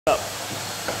Guys,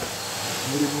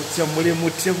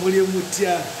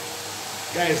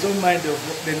 don't mind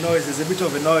the noise. There's a bit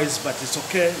of a noise, but it's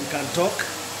okay. We can talk.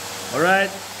 All right.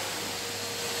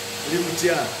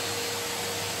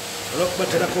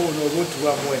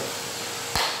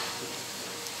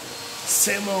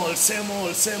 Same old, same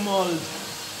old, same old.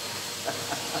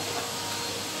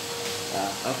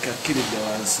 Okay, kill it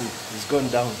there and see. It's gone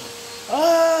down.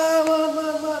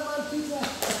 Man, Peter.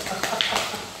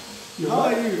 How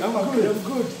are you? I'm good. I'm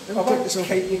good. Let me take this off.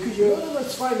 No,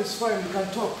 it's fine. It's fine. We can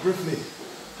talk briefly.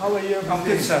 How are you? I'm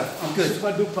good, sir. I'm good.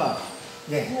 Super duper.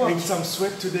 Yeah. You worked some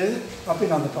sweat today? I've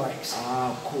been on the bikes.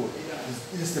 Cool.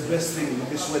 This is the best thing in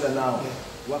this weather now. Yeah.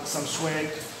 Work some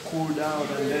sweat, cool down,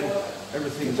 and then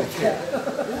everything is okay.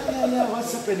 Yeah.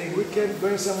 What's happening? Weekend?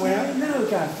 Going somewhere? No,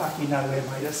 going fucking nowhere,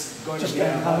 mate. Just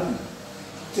going home.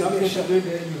 You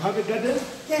have a garden?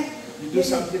 Yeah. You do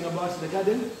something about the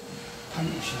garden? 100%.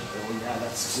 Oh yeah,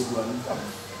 that's a good one. I've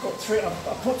got three. I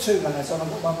put two runners on. I've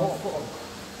got one more.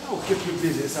 I'll keep you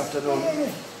busy this afternoon.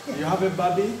 Yeah. You have a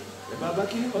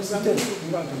barbecue or something? We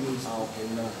won't be using.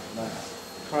 Okay, no, nice.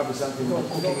 Probably something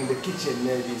cooking in the kitchen,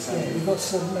 maybe something. Yeah, we've got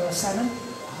some salmon.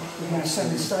 We're going to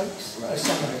salmon steaks. Right.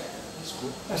 That's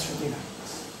good. That's for dinner.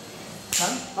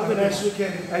 Have a nice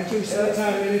weekend. Thank you, sir.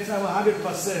 Anytime,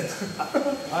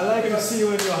 100%. I like to see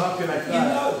you when you're happy like that.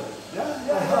 You know.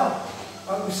 Yeah.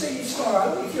 I will see you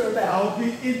tomorrow if you're about. I'll be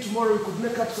in tomorrow. We could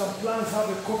make up some plans, have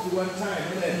a coffee one time.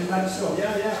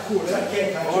 Yeah, cool.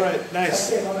 All right, nice.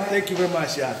 Thank you very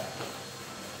much, yeah.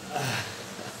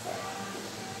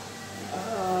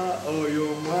 Oh,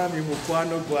 your mommy,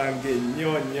 mukwano gwange,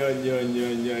 nyo.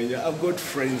 I've got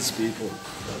friends, people.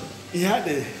 He had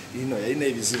a,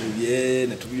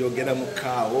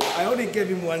 I only gave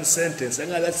him one sentence,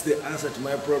 and that's the answer to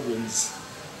my problems.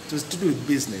 It was to do with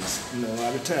business.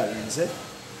 I retired, you say?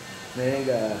 I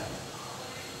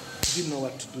didn't know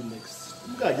what to do next.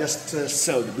 I just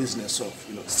sell the business off,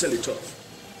 sell it off.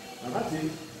 And I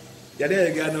think,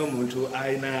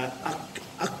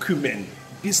 acumen,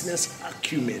 business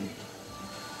acumen.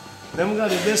 Then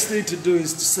the best thing to do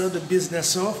is to sell the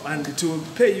business off, and it will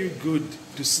pay you good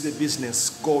to see the business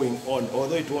going on,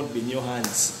 although it won't be in your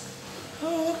hands.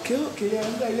 Oh, okay, yeah,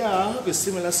 I have a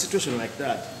similar situation like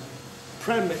that.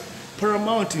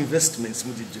 Paramount Investments,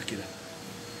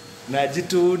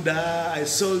 I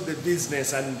sold the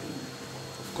business, and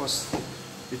of course,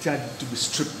 it had to be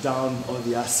stripped down, all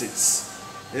the assets.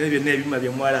 We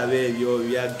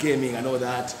are gaming and all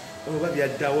that. I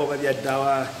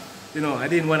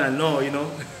didn't want to know,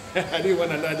 I didn't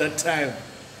want to know at that time.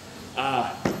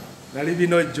 I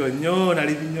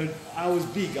was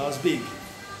big.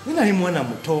 Then I didn't want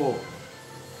to.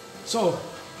 So,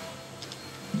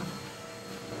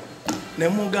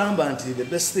 the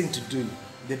best thing to do,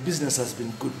 the business has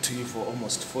been good to you for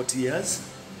almost 40 years,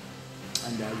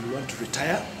 and you want to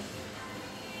retire.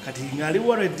 Kati ngali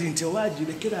worried nti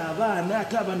wajulekera abaana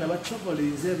ate abaana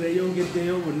batravelinze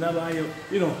beeyongeddeyo bonna baayo,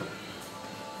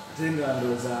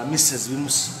 Mrs.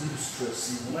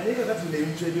 Stress. You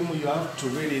have to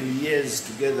really liaise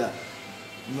together.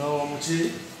 No,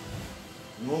 you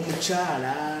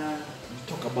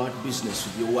talk about business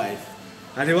with your wife.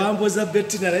 And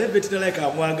Bettina like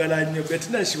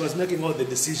Bettina, she was making all the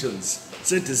decisions.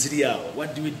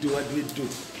 What do we do?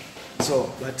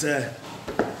 So, but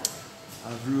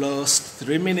I've lost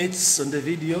 3 minutes on the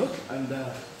video, and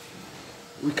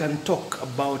we can talk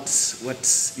about what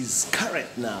is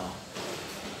current now.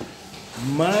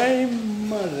 My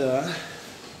mother,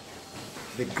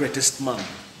 the greatest mom.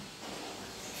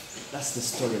 That's the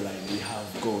storyline we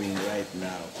have going right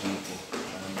now, people.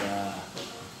 And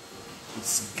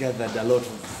it's gathered a lot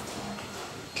of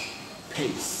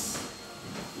pace.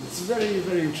 It's very,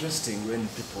 very interesting when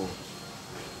people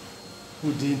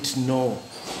who didn't know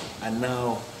are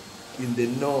now in the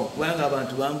know. My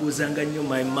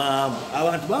mom,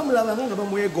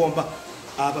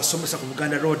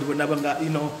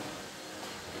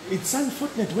 it's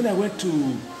unfortunate. When I went to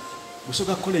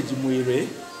Busoga College Muire,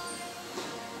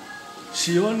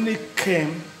 she only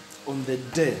came on the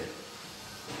day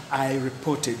I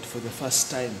reported for the first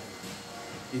time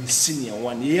in senior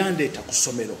one,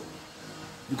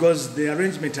 because the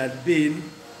arrangement had been,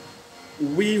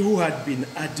 we who had been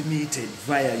admitted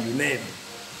via UNED,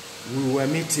 we were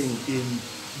meeting in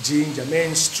Ginger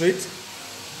Main Street,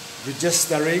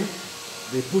 registering.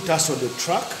 They put us on the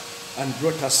truck and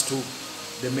brought us to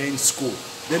the main school.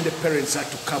 Then the parents had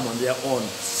to come on their own,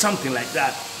 something like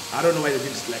that. I don't know why they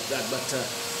did it like that, but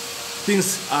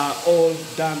things are all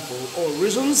done for all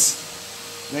reasons.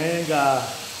 And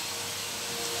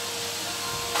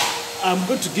I'm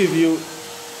going to give you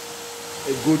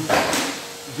a good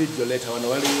video later on.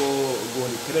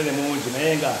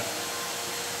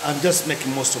 I'm just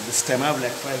making most of this time. I have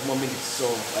like 5 more minutes, so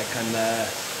I can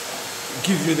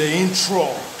give you the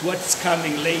intro to what's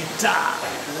coming later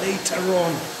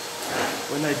on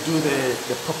when I do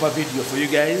the proper video for you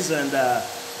guys. And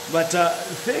but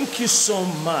thank you so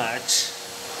much,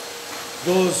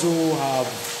 those who have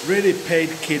really paid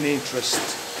keen interest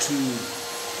to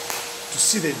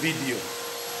see the video.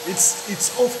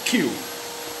 It's off cue.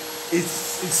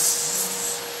 It's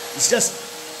just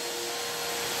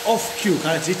off cue,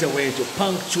 can't it away, to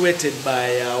punctuated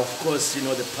by of course, you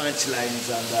know, the punchlines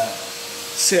and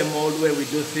same old way we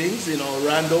do things, you know,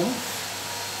 random,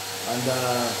 and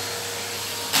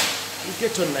we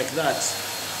get on like that.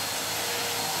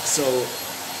 So,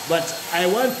 but I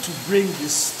want to bring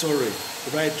this story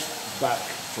right back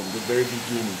from the very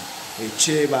beginning.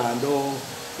 Cheba and all,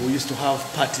 we used to have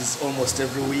parties almost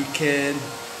every weekend.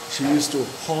 She used to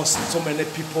host so many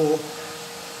people,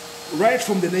 right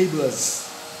from the neighbors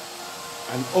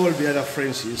and all the other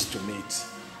friends she used to meet.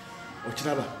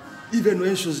 Even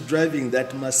when she was driving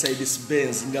that Mercedes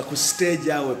Benz, nga ku stage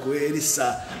awe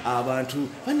kuelisa abantu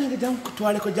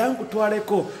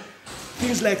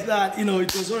things like that, you know,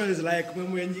 it was always like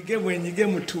when you get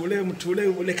mutule.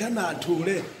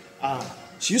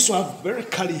 She used to have very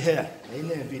curly hair.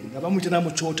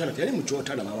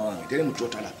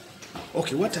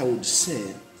 Okay, what I would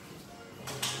say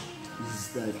is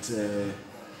that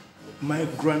my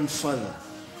grandfather,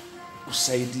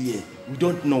 Usaidie, we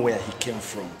don't know where he came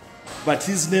from, but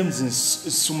his name is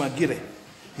Sumagire.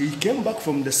 He came back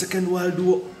from the Second World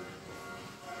War.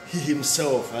 He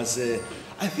himself, as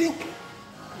I think,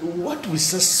 what we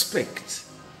suspect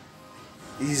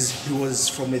is he was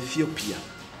from Ethiopia.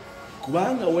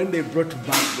 Kubanga, when they brought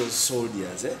back those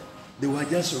soldiers, they were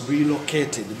just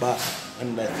relocated back.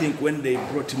 And I think when they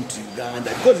brought him to Uganda,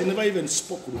 because he never even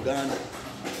spoke Uganda.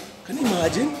 Can you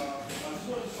imagine?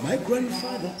 My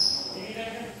grandfather,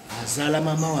 azala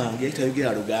mama wange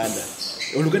yitayogera Luganda.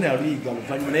 Oluganda luyiga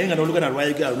luvannyuma naye nga n'oluganda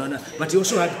lwayogera, but he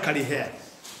also had curly hair.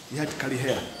 He had curly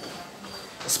hair.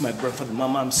 That's my grandfather, my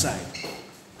mom's side.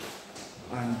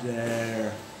 And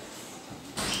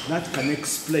that can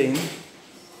explain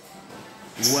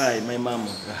why my mom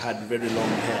had very long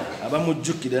hair.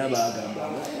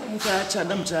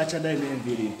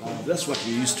 That's what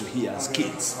we used to hear as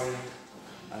kids.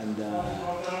 And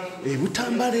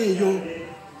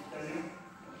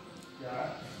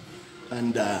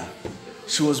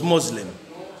she was Muslim.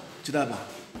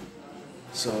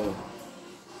 So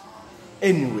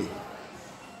anyway,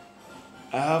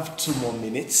 I have 2 more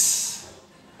minutes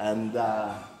and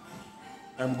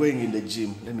I'm going in the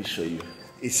gym. Let me show you.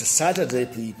 It's a Saturday,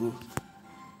 people,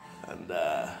 and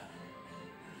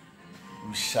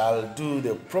we shall do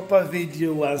the proper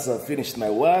video once I finish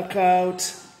my workout.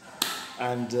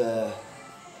 And yeah,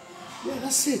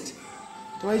 that's it.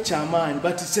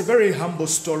 But it's a very humble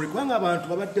story.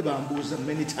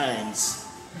 Many times.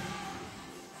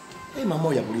 Hey,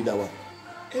 Mamo Yabulidawa.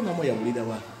 Hey, Mamo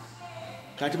Yabulidawa.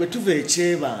 Katibetuve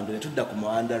Cheva and the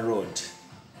Moanda Road.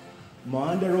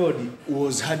 Moanda Road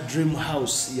was her dream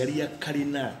house. Yaria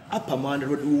Karina. Upper Moanda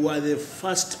Road, we were the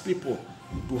first people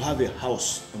to have a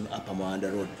house on Upper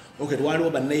Moanda Road. Okay, the one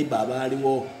over neighbor,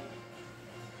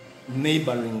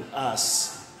 neighboring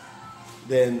us.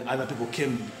 Then other people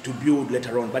came to build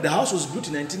later on. But the house was built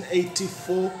in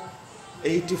 1984,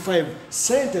 85.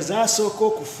 Centers are so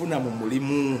kufuna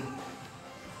mumulimu.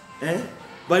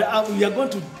 But we are going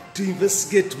to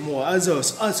investigate more. I'm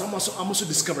also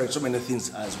discovering so many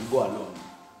things as we go along.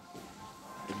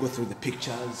 I go through the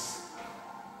pictures,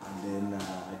 and then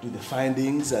I do the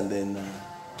findings, and then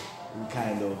we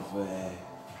kind of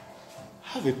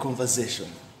have a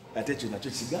conversation.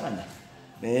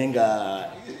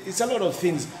 It's a lot of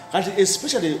things,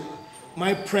 especially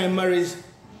my primary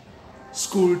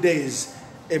school days.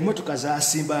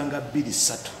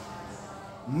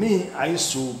 Me, I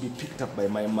used to be picked up by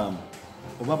my mom.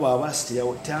 As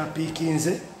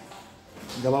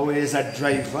a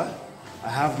driver, I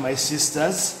have my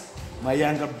sisters, my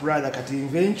younger brother.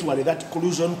 Eventually, that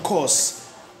collusion course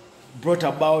brought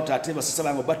about at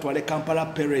Kampala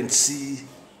parents.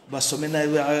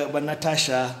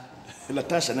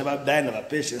 Natasha never died of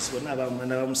patience.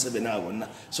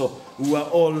 So we were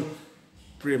all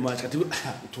pretty much.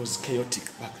 It was chaotic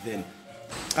back then,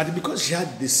 and because she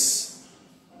had this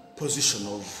position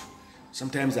of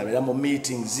sometimes I remember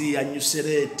meetings and you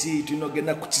said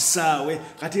tunogenda ku kisaawe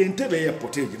kati entebe ya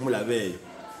poteji mulabeyo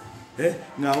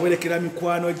na welekera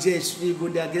mikwano je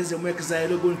gundi agenze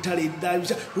mwekizayiro guntali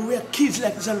davisha. We were kids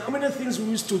like this, and how many things we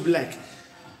used to be like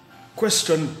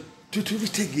question to be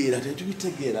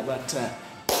together, but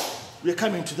We're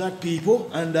coming to that, people,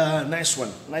 and nice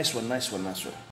one.